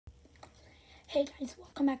Hey guys,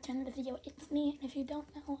 welcome back to another video. It's me, and if you don't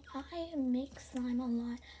know, I make slime a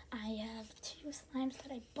lot. I have 2 slimes that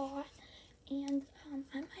I bought, and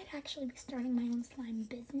I might actually be starting my own slime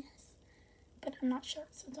business, but I'm not sure,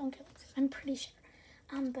 so don't get excited. I'm pretty sure.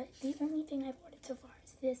 But the only thing I've ordered so far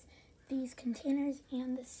is these containers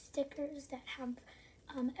and the stickers that have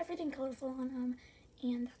everything colorful on them,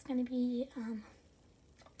 and that's gonna be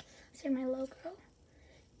my logo.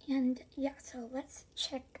 And yeah, so let's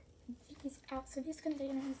check these out. So these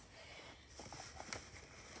containers,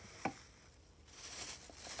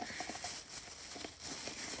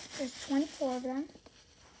 there's 24 of them.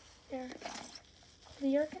 They're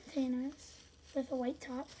clear containers with a white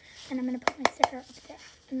top, and I'm going to put my sticker up there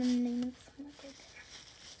and then the name of the slime up right there.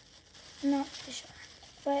 I'm not really sure,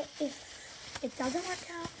 but if it doesn't work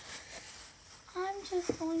out, I'm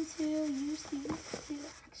just going to use these to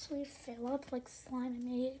actually fill up like slime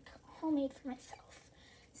I made homemade for myself.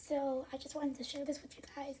 So I just wanted to share this with you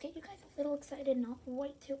guys, get you guys a little excited, not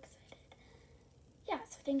way too excited. Yeah,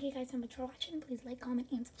 so thank you guys so much for watching. Please like, comment,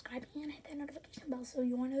 and subscribe, and hit that notification bell so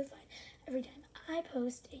you are notified every time I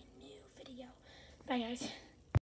post a new video. Bye guys.